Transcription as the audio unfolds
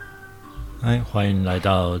嗨，欢迎来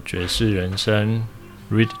到爵士人生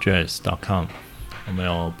readjazz.com。我们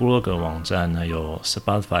有部落格网站，还有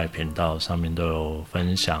Spotify 频道，上面都有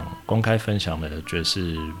公开分享的爵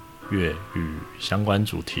士乐与相关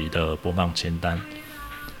主题的播放清单。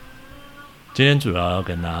今天主要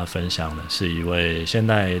跟大家分享的是一位现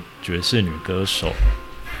代爵士女歌手，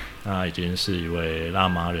她已经是一位辣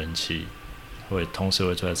妈人气，同时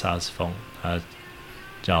会吹萨克斯风，她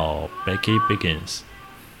叫 Becky Biggins。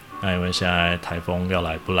那因为现在台风要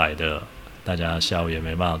来不来的，大家下午也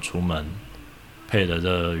没办法出门，配的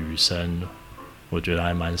这雨声，我觉得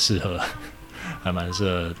还蛮适合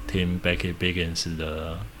听 Becky Biggins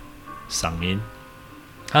的嗓音。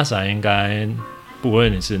他嗓音应该不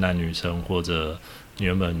论你是男女生，或者你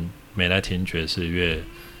原本没在听爵士乐，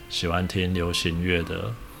喜欢听流行乐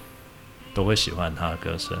的，都会喜欢他的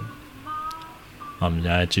歌声。那我们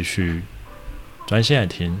现在继续专心来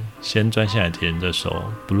听这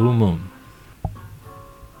首 Blue Moon。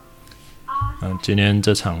今天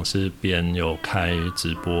这场是边有开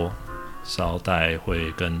直播，稍待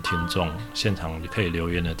会跟听众现场可以留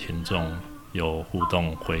言的听众有互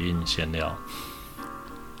动回应闲聊。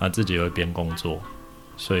自己会边工作，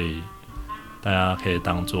所以大家可以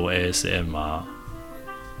当做 ASM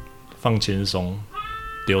放轻松，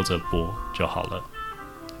丢着播就好了。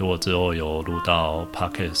如果之后有录到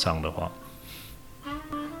Podcast 上的话。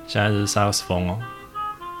现在是萨克斯风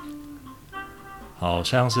好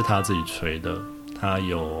像是他自己吹的。他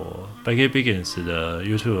有 Becky Biggins 的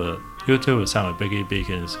YouTube 上有 Becky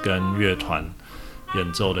Biggins 跟乐团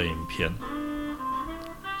演奏的影片，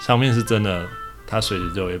上面是真的，他随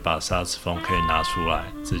时就有一把萨克斯风可以拿出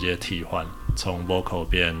来直接替换，从 vocal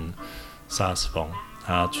变萨克斯风。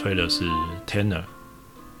他吹的是 tenor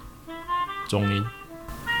中音。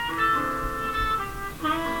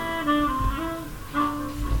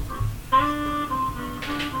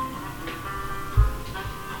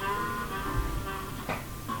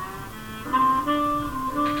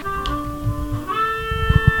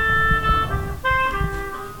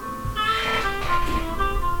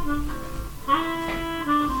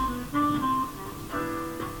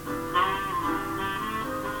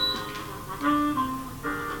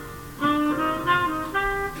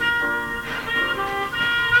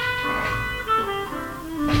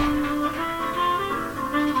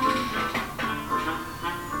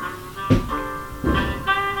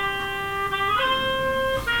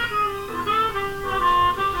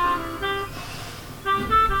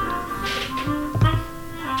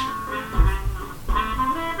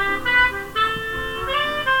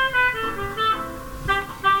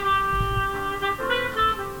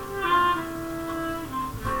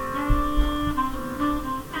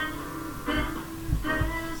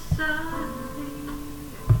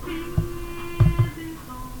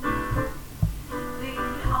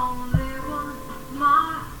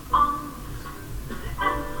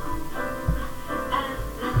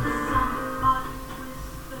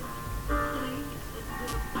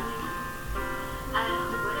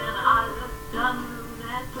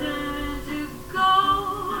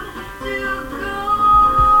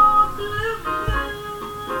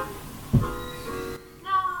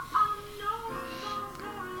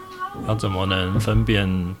要怎么能分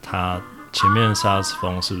辨他前面萨克斯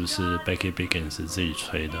风是不是 Becky Biggins 自己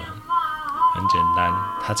吹的？很简单，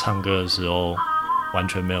他唱歌的时候完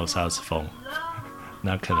全没有萨克斯风，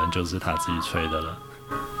那可能就是他自己吹的了。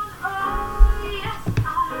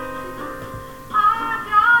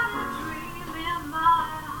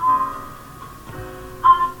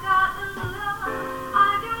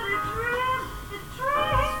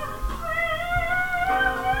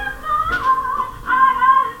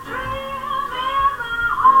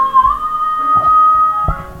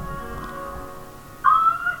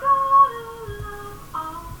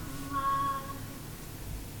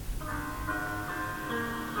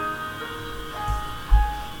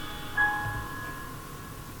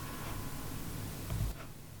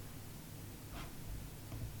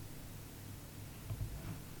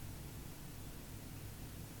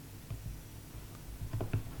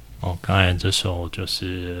刚才这首就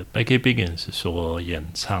是 Becky Biggins 所演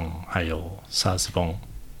唱还有萨克斯风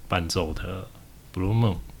伴奏的 Blue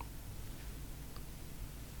Moon。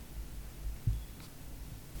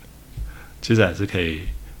 其实还是可以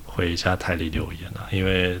回一下台里留言因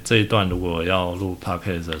为这一段如果要录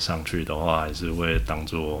Podcast 上去的话，还是会当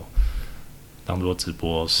作直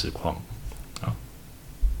播实况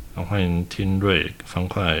欢迎听瑞、方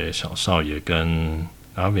块小少爷跟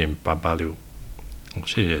阿敏886。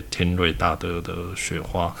谢谢天瑞大德的雪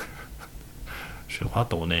花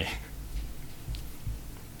斗内。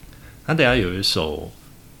他等一下有一首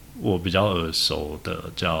我比较耳熟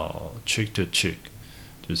的叫 Cheek to Cheek，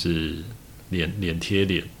 就是脸贴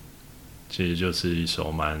脸，其实就是一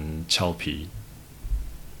首蛮俏皮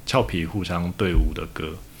互相对舞的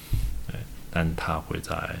歌，但它会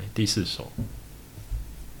在第4首。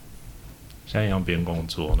现在一样边工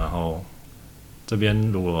作，然后这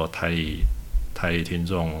边如果台里听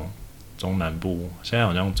众，中南部现在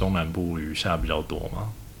好像中南部雨下比较多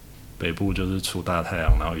嘛，北部就是出大太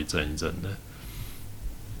阳，然后一阵一阵的，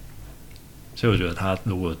所以我觉得它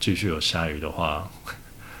如果继续有下雨的话，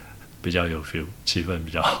比较有 feel， 气氛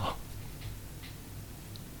比较好。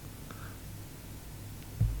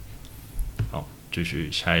好，继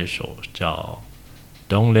续下一首叫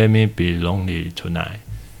Don't Let Me Be Lonely Tonight，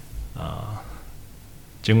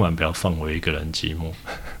今晚不要放我一个人寂寞，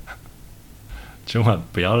今晚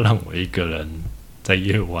不要让我一个人在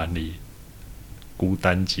夜晚里孤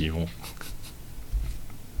单寂寞。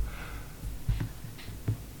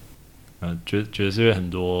爵士乐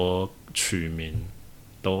很多曲名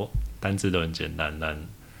单字都很简单，但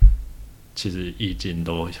其实意境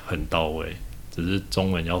都很到位，只是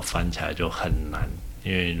中文要翻起来就很难，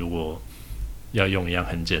因为如果要用一样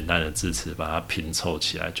很简单的字词把它拼凑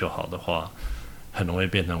起来就好的话，很容易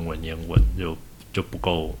变成文言文，就不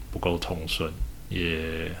够通顺，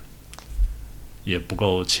也不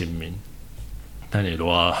够亲民。但你如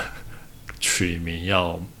果曲名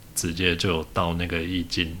要直接就有到那个意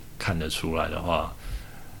境看得出来的话，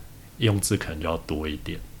用字可能就要多一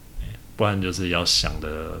点，不然就是要想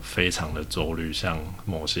得非常的周虑，像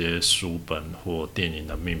某些书本或电影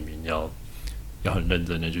的命名要很认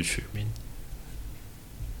真的去取名。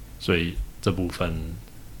所以这部分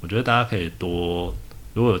我觉得大家可以多，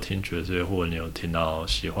如果有听爵士乐或者你有听到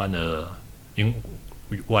喜欢的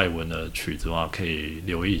外文的曲子的话，可以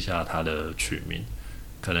留意一下它的曲名，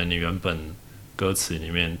可能你原本歌词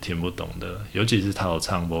里面听不懂的，尤其是他有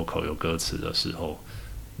唱 vocal 有歌词的时候，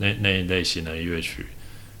那一类型的乐曲，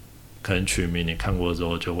可能曲名你看过之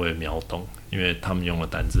后就会秒懂，因为他们用的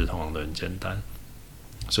单字通常都很简单，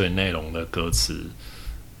所以内容的歌词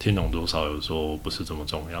听懂多少有时候不是这么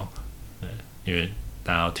重要，因为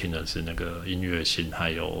大家要听的是那个音乐性，还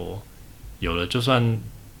有的就算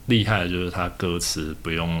厉害的就是他歌词不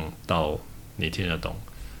用到你听得懂，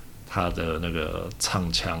他的那个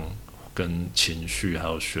唱腔跟情绪还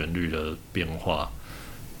有旋律的变化，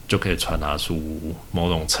就可以传达出某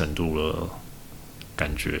种程度的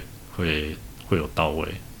感觉，会有到位。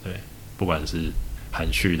对，不管是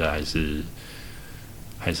含蓄的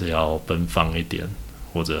还是要奔放一点，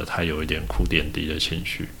或者他有一点哭点低的情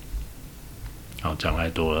绪。好，讲太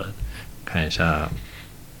多了，看一下，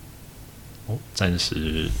暂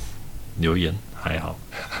时留言还好。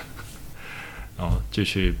然后继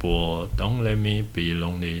续播 Don't Let Me Be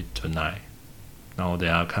Lonely Tonight， 然后等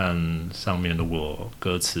一下看上面如果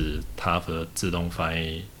歌词它的自动翻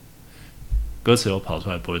译，歌词有跑出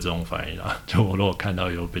来不会自动翻译啦，就我如果看到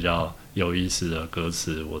有比较有意思的歌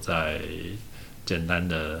词，我再简单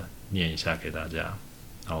的念一下给大家，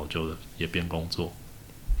然后就也边工作。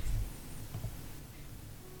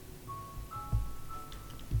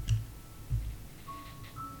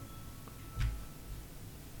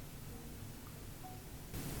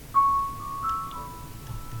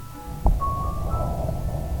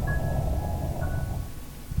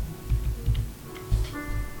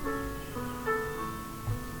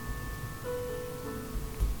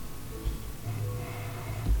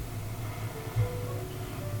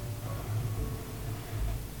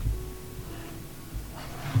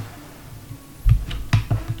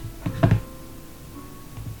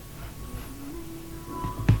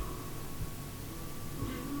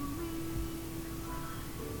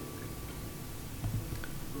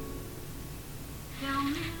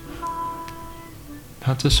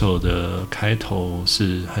他这首的开头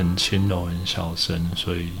是很轻柔很小声，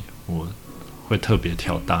所以我会特别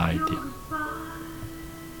调大一点。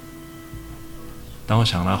当我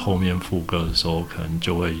想到后面副歌的时候，可能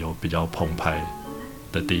就会有比较澎湃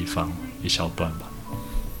的地方，一小段吧。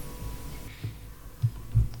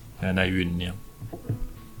现在在酝酿。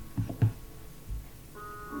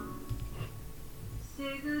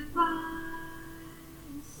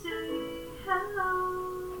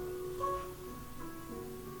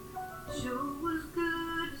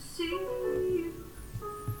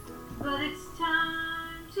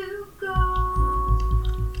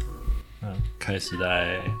开始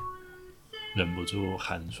在忍不住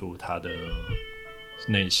喊出他的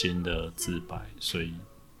内心的自白，所以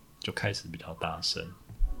就开始比较大声，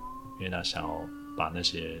因为他想要把那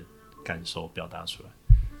些感受表达出来。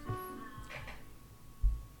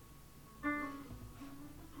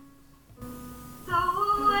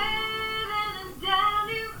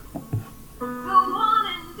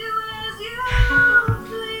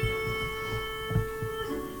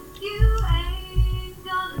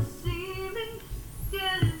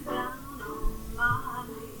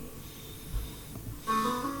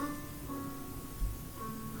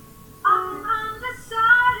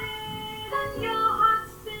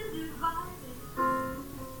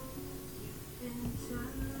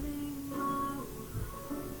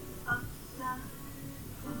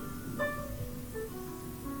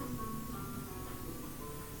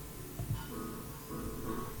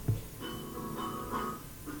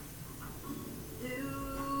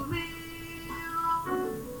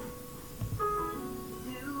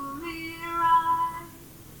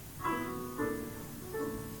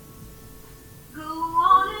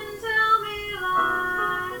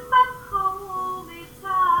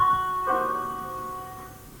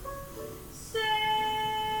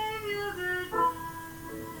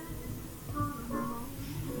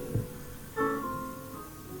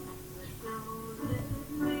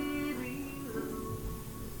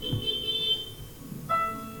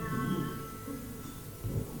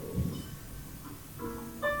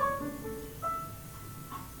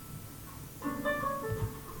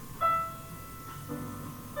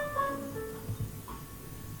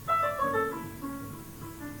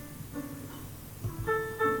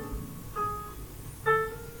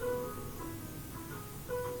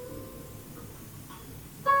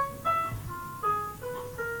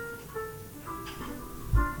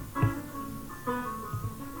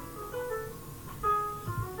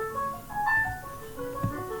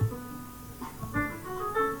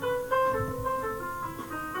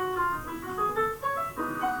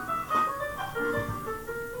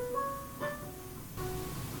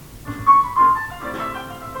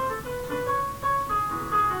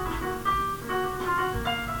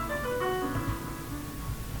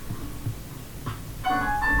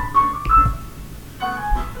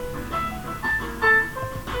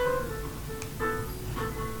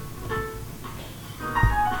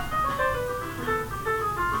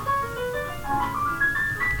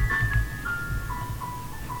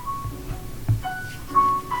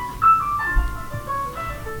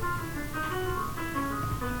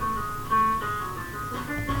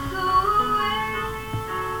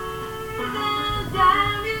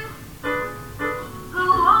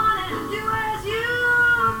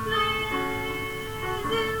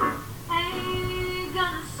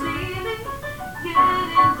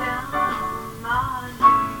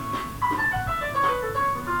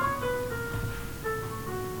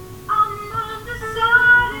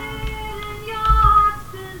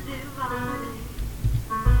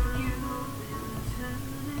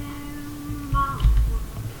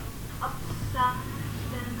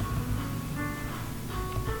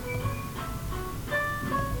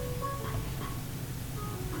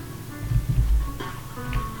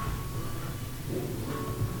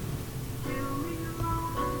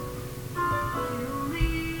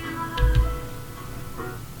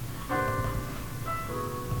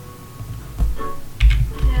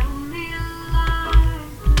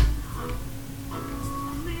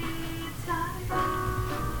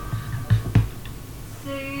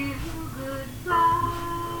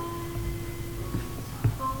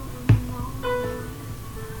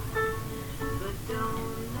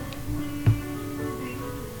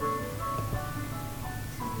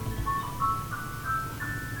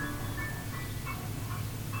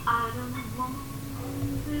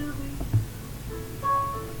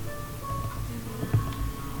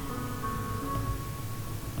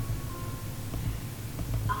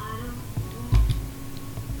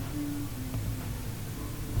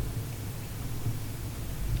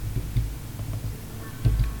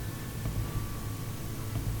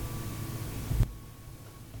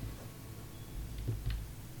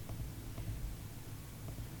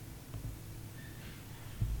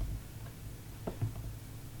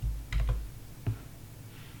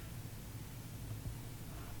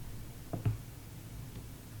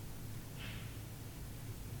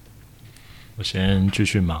我先继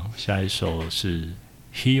续忙，下一首是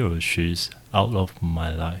He or She's Out of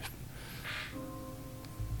My Life。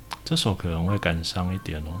这首可能会感伤一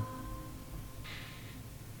点哦，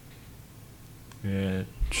因为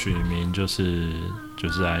曲名就是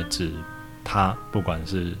来自他，不管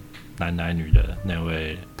是男男女的那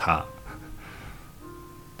位他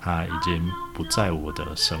已经不在我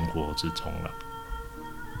的生活之中了。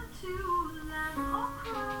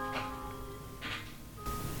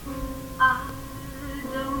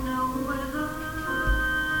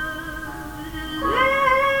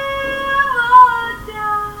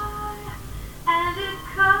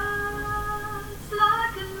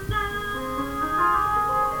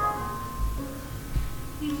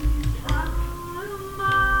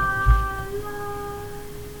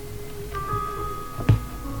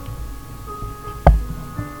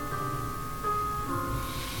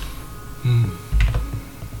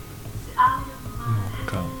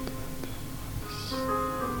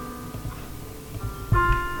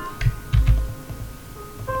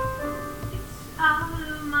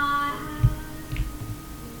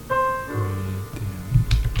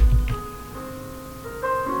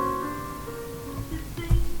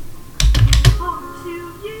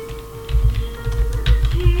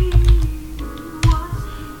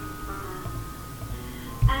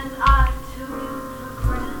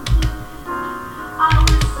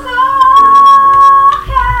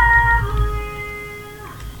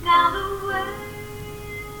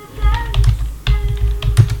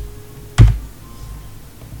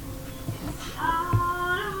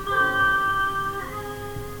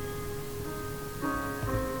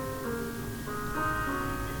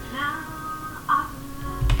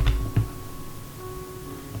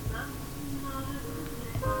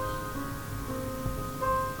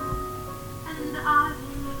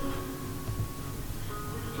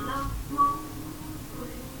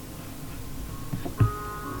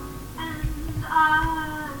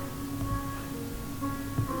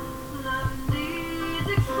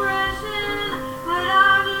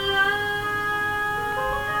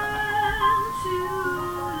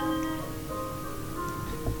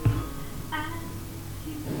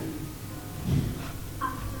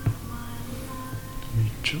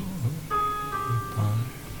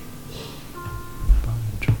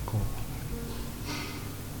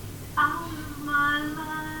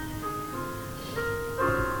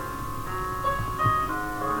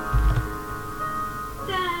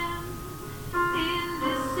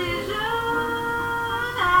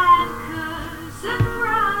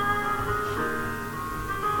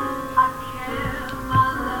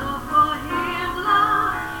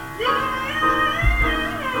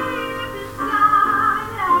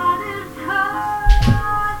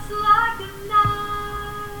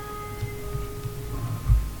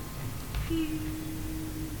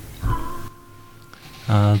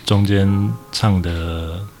他中间唱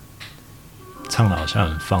的好像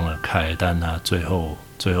很放得开，但他最后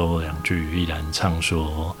两句依然唱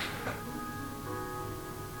说，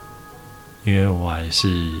因为我还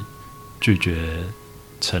是拒绝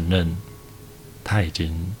承认他已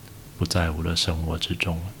经不在我的生活之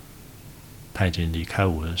中了，他已经离开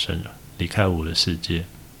我的离开我的世界，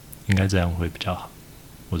应该这样会比较好。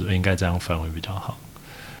我觉得应该这样翻会比较好。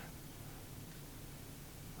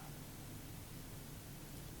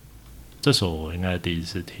这首我应该第一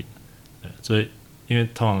次听，所以因为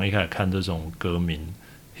通常一开始看这种歌名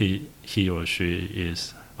he or she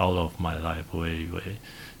is out of my life， 我会以为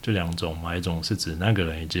就两种嘛，一种是指那个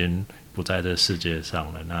人已经不在这世界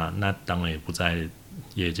上了，那当然也不在，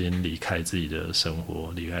也已经离开自己的生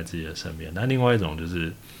活，离开自己的身边。那另外一种就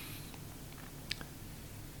是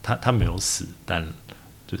他没有死，但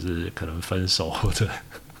就是可能分手或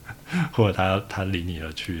者他离你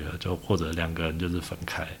而去了，就或者两个人就是分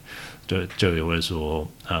开，就也会说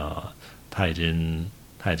他已经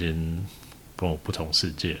跟我不同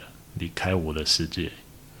世界了，离开我的世界。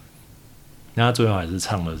那他最后还是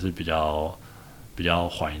唱的是比较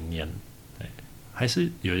怀念，还是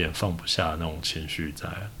有点放不下那种情绪在，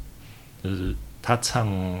就是他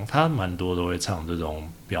蛮多都会唱这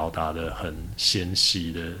种表达的很纤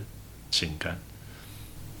细的情感。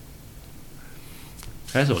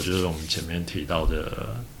开始我觉得我们前面提到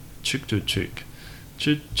的 Chick to Chick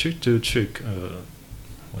to Chick，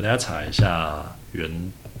 我等一下查一下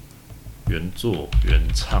原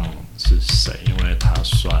唱是谁，因为他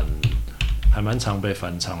算还蛮常被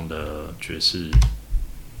翻唱的爵士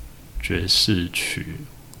曲，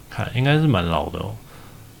看应该是蛮老的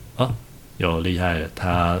有厉害的，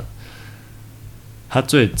他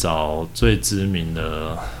最早最知名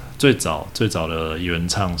的最早的原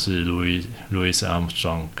唱是 Louis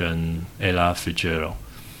Armstrong 跟 Ella Fitzgerald，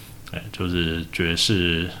就是爵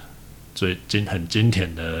士很经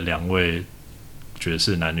典的两位爵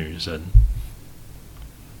士男女生。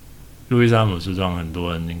路易斯·阿姆斯壮很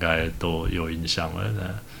多人应该都有印象了，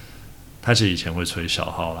他其实以前会吹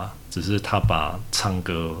小号啦，只是他把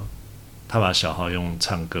小号用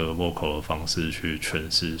唱歌 vocal 的方式去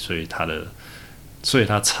诠释，所以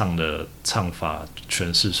他唱的唱法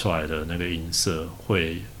诠释出来的那个音色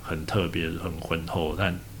会很特别很浑厚，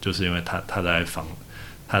但就是因为他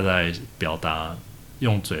在表达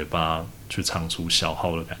用嘴巴去唱出小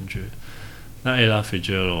号的感觉。那 Ella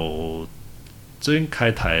Fitzgerald 最近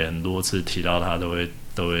开台很多次提到他都会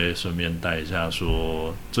顺便带一下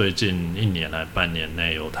说，最近1年来半年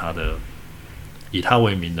内有以他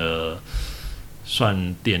为名的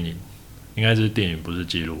算电影，应该是电影不是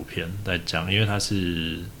纪录片，在讲因为他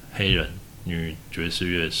是黑人女爵士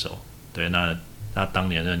乐手，对，那当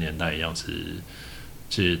年那个年代一样是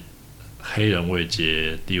黑人位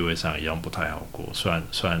阶地位上一样不太好过，虽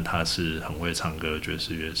然他是很会唱歌的爵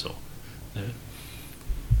士乐手，对，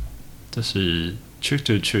这是 Chick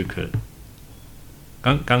to Chick，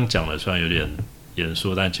 刚讲的虽然有点严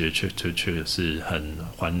肃，但其实 Chick to Chick 是很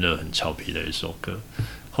欢乐很俏皮的一首歌。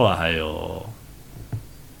后来还有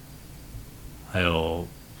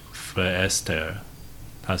Fred Astaire，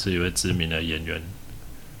 他是一位知名的演员，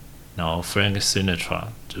然后 Frank Sinatra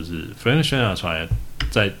就是 Frank Sinatra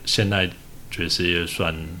在现代爵士乐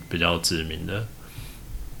算比较知名的，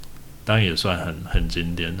当然也算很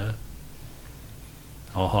经典的。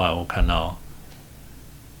然后后来我看到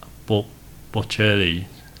Bocelli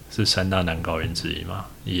是3大男高音之一嘛，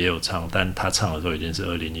也有唱，但他唱的时候已经是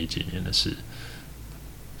2010几年的事，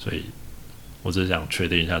所以我只想确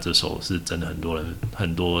定一下，这首是真的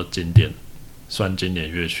很多经典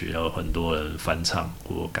乐曲，有很多人翻唱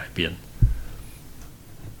或改编。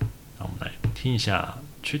那我们来听一下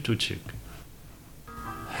Chick to Chick。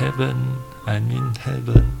 Heaven, I'm in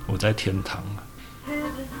heaven， 我在天堂，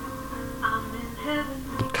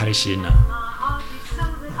不开心啊！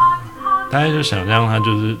大家就想象他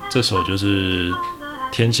就是这首就是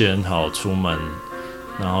天气很好，出门，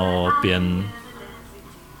然后边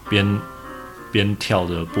跳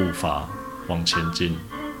着步伐往前进，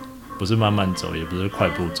不是慢慢走，也不是快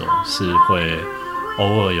步走，是会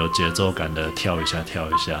偶尔有节奏感的跳一下，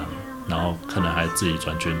然后可能还自己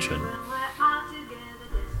转圈圈。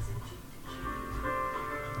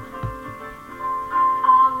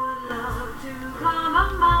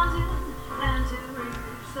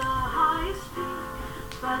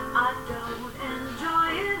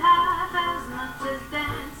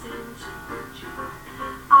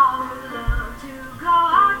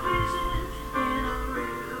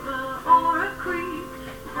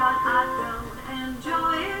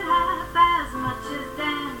Enjoy it half as much as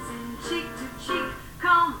dancing cheek to cheek.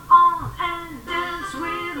 Come on.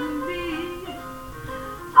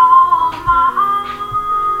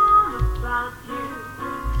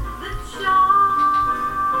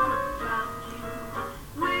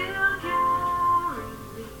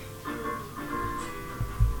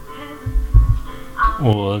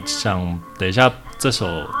 我想等一下这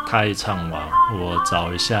首他一唱完，我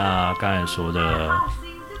找一下刚才说的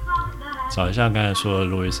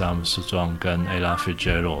Louis Armstrong 跟 Ella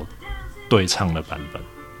Fitzgerald 对唱的版本，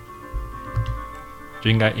就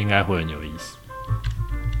应该会很有意思。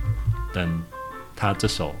等他这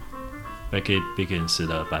首 Becky Biggins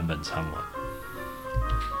的版本唱完。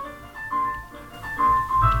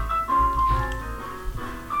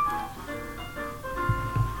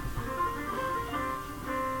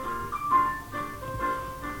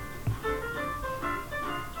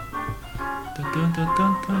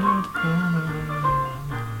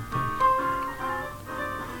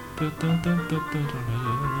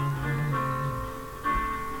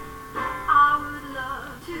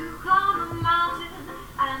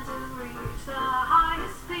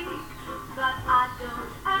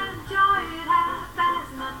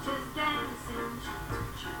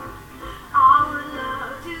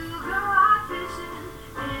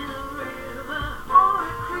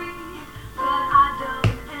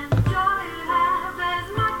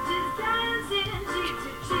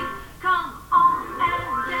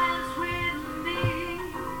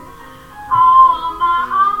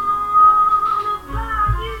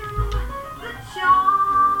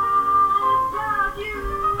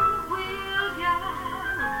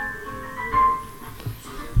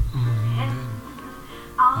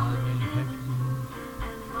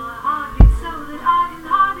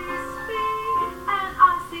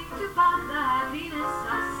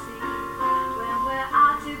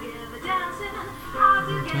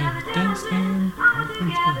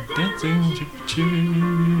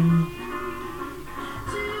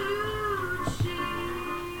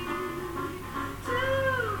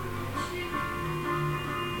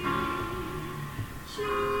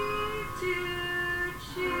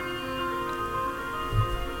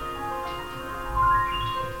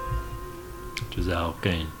就是要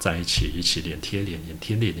跟你在一起，一起脸贴脸，脸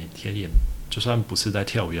贴脸，脸贴脸，就算不是在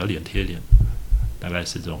跳舞，也要脸贴脸，大概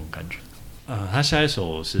是这种感觉。他下一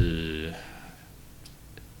首是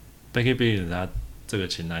Becky Biggins， 他这个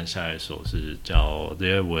琴单下一首是叫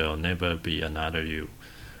There Will Never Be Another You，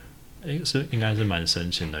 应该是蛮深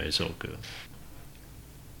情的一首歌。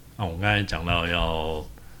我刚才讲到要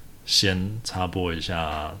先插播一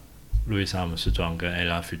下Louis Armstrong跟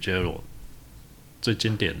Ella Fitzgerald 最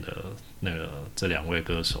经典的这两位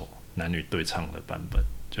歌手男女对唱的版本，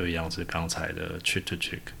就一样是刚才的 Cheek to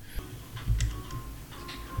Cheek。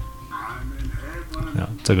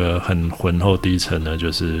这个很浑厚低沉的，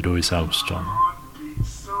就是 Louis Armstrong。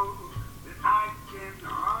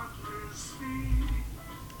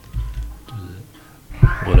就是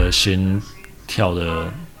我的心跳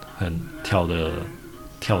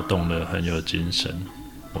动的很有精神，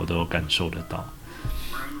我都感受得到。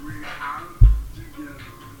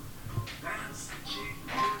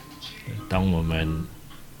当我们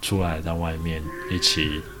出来在外面一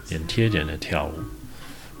起脸贴脸的跳舞，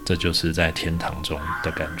这就是在天堂中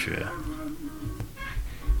的感觉。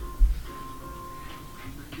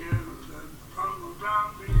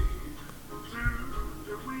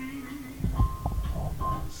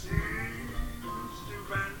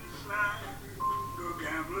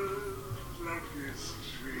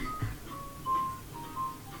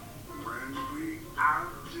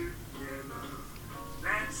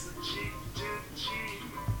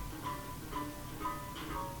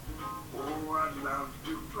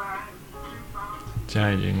现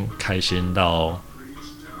在已经开心到，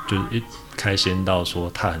就是开心到说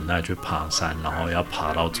他很爱去爬山，然后要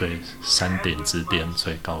爬到山顶之巅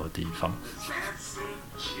最高的地方。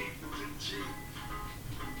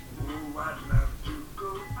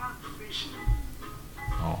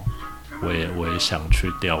我也想去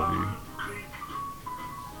钓鱼。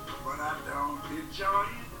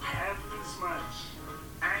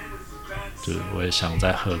就是我也想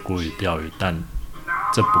在河谷里钓鱼，但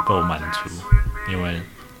这不够满足，因为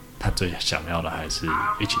他最想要的还是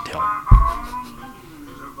一起跳舞。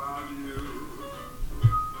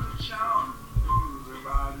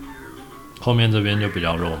后面这边就比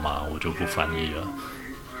较肉麻，我就不翻译了。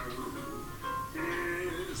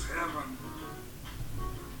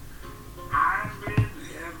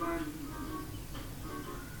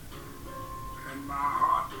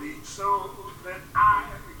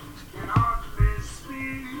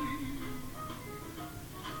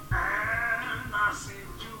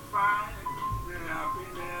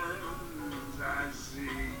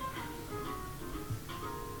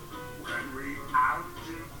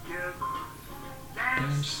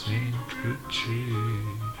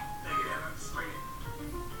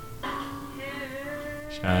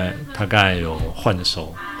现在他刚才有换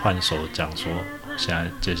手讲说，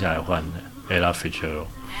接下来换 Ella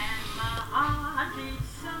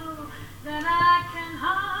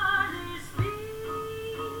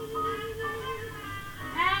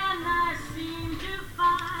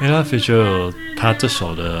Fitzgerald 他这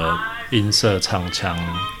首的音色唱腔，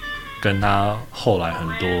跟他后来很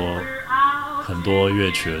多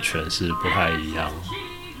乐曲的诠释不太一样。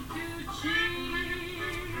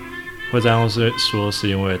会这样说是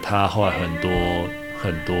因为他后来很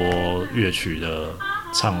多乐曲的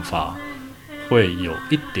唱法会有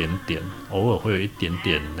一点点，偶尔会有一点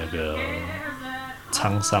点那个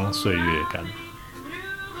沧桑岁月感。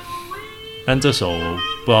但这首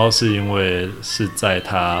不知道是因为是在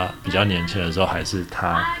他比较年轻的时候，还是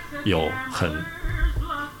他有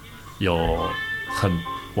很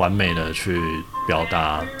完美的去表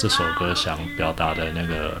达这首歌想表达的那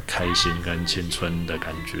个开心跟青春的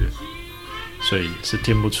感觉，所以是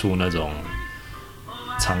听不出那种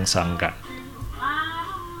沧桑感。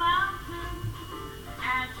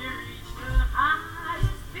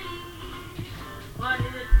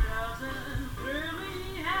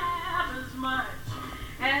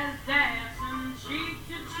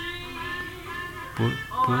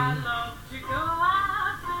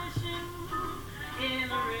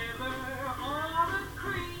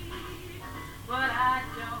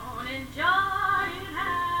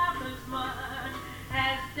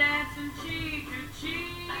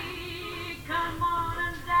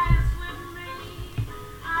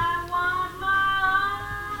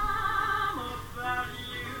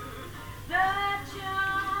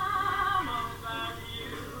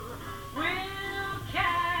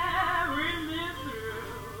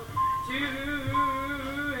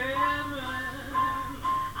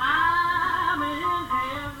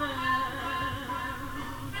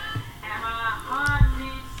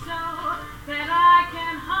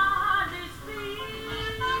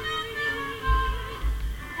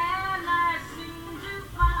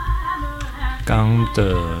刚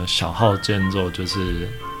的小号间奏就是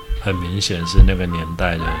很明显是那个年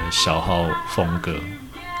代的小号风格。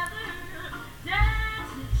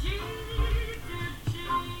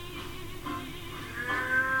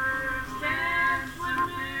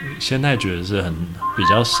现在觉得是比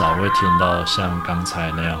较少会听到像刚才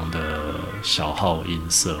那样的小号音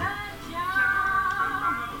色。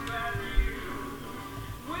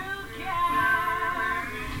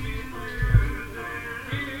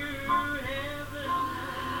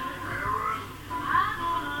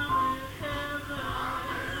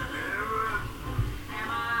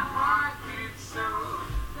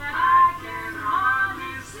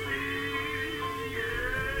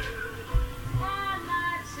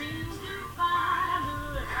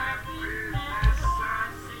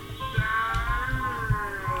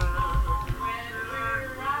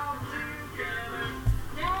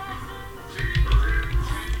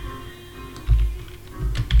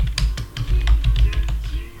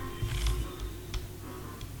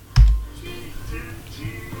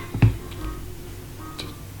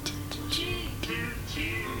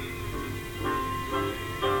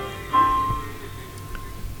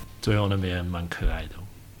最后那边蛮可爱的。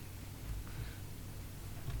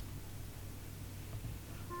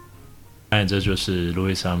那这就是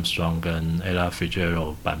Louis Armstrong 跟 Ella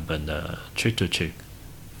Fitzgerald 版本的 Chick to Chick，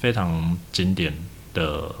 非常经典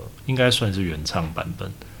的，应该算是原唱版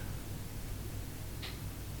本。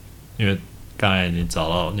因为刚才你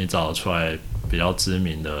找出来比较知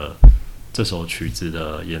名的这首曲子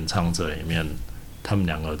的演唱者里面，他们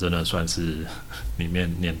两个真的算是里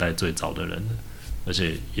面年代最早的人了。而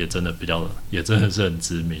且也真的是很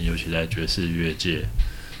知名，尤其在爵士乐界、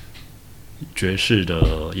爵士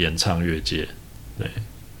的演唱乐界，对，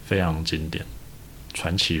非常经典，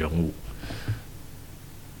传奇人物。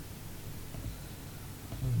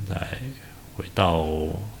来回到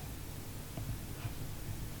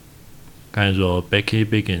刚才说 Becky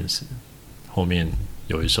Biggins 后面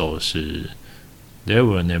有一首是 There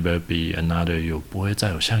will never be another you， 不会再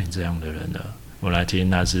有像你这样的人了。我们来听，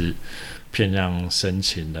那是偏向深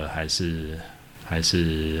情的，还是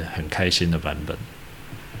很开心的版本？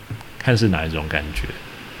看是哪一种感觉。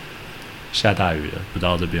下大雨了，不知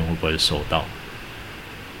道这边会不会收到。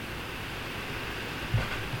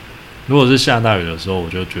如果是下大雨的时候，我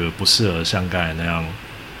就觉得不适合像刚才那样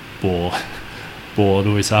播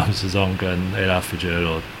Louis Armstrong 跟 Ella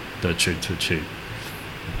Fitzgerald 的 Chick to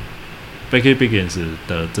Chick。Becky Biggins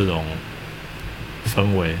的这种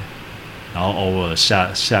氛围，然后偶尔下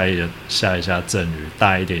一下阵雨，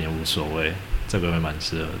大一点也无所谓，这个会蛮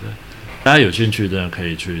适合的。大家有兴趣真的可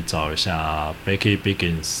以去找一下 Becky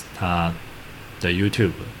Biggins 他的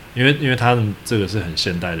YouTube， 因为他这个是很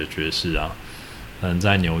现代的爵士啊，可能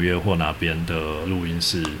在纽约或哪边的录音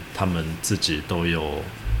室，他们自己都有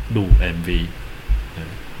录 MV，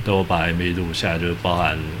 都有把 MV 录下来，就是包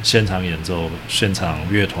含现场演奏、现场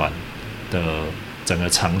乐团的整个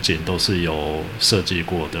场景都是有设计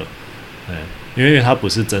过的。因为它不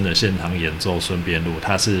是真的现场演奏顺便录，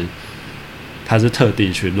它是特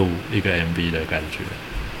地去录一个 MV 的感觉。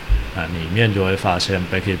里面就会发现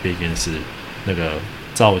Becky Biggins 那个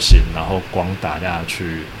造型，然后光打下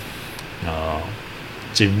去，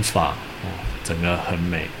金发，整个很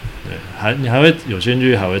美。对，你还会有兴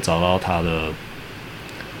趣，还会找到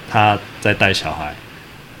她在带小孩，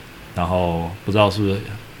然后不知道是不是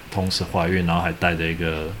同时怀孕，然后还带着一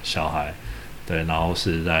个小孩，对，然后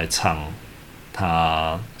是在唱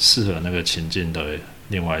她适合那个情境的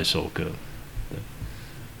另外一首歌。对，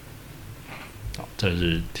好，这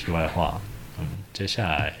是题外话。接下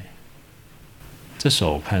来这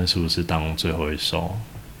首看书是当最后一首，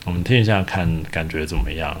我们听一下看感觉怎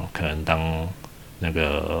么样？可能当那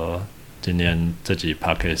个今天这集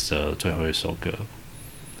Podcast 的最后一首歌。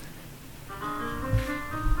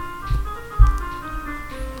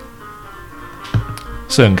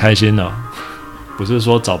是很开心的，不是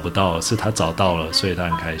说找不到，是他找到了，所以他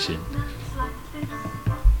很开心。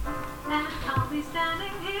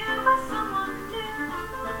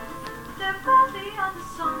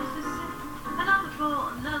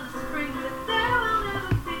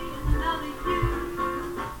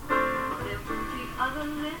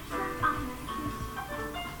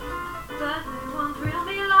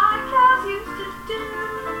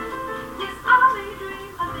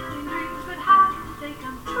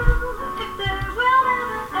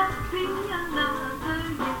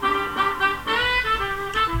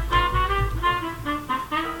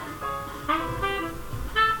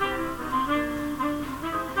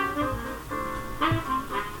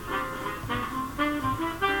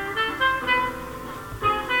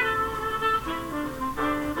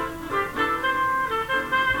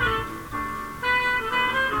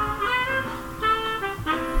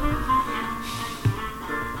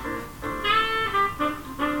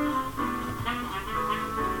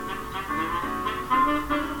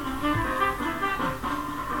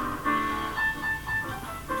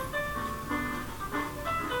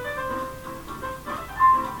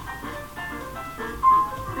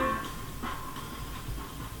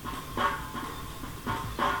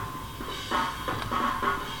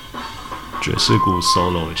爵士鼓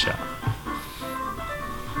solo 一下。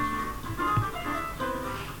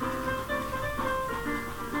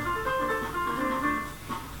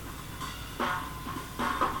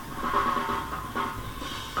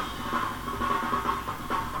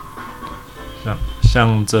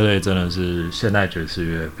像这类真的是现代爵士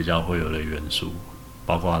乐比较会有的元素，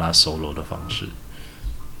包括它 solo 的方式，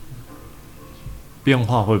变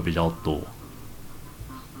化会比较多。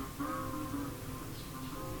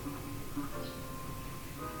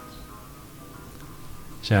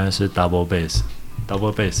现在是 double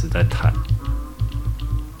bass 在弹，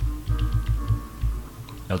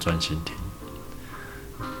要专心听。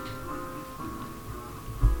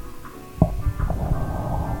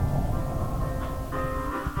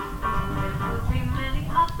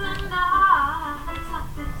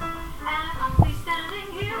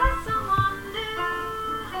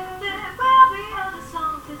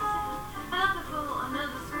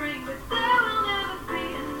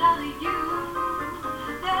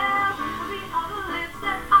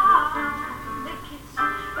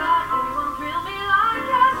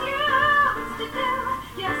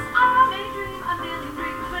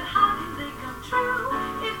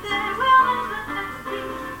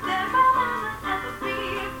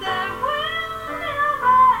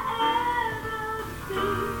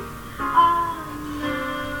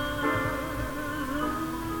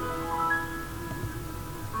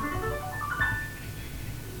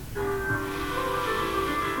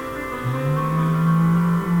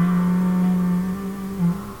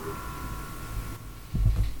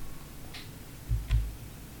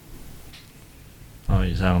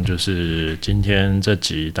以上就是今天这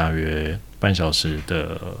集大约半小时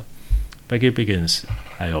的 Becky Biggins，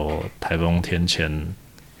 还有台风天前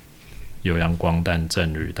有阳光但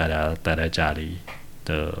阵雨，大家待在家里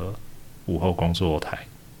的午后工作台，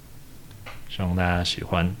希望大家喜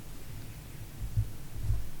欢。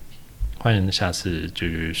欢迎下次继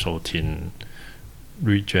续收听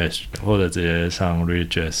Read Jazz， 或者直接上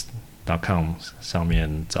readjazz.com 上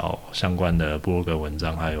面找相关的部落格文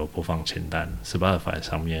章，还有播放清单， Spotify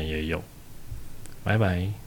上面也有。拜拜。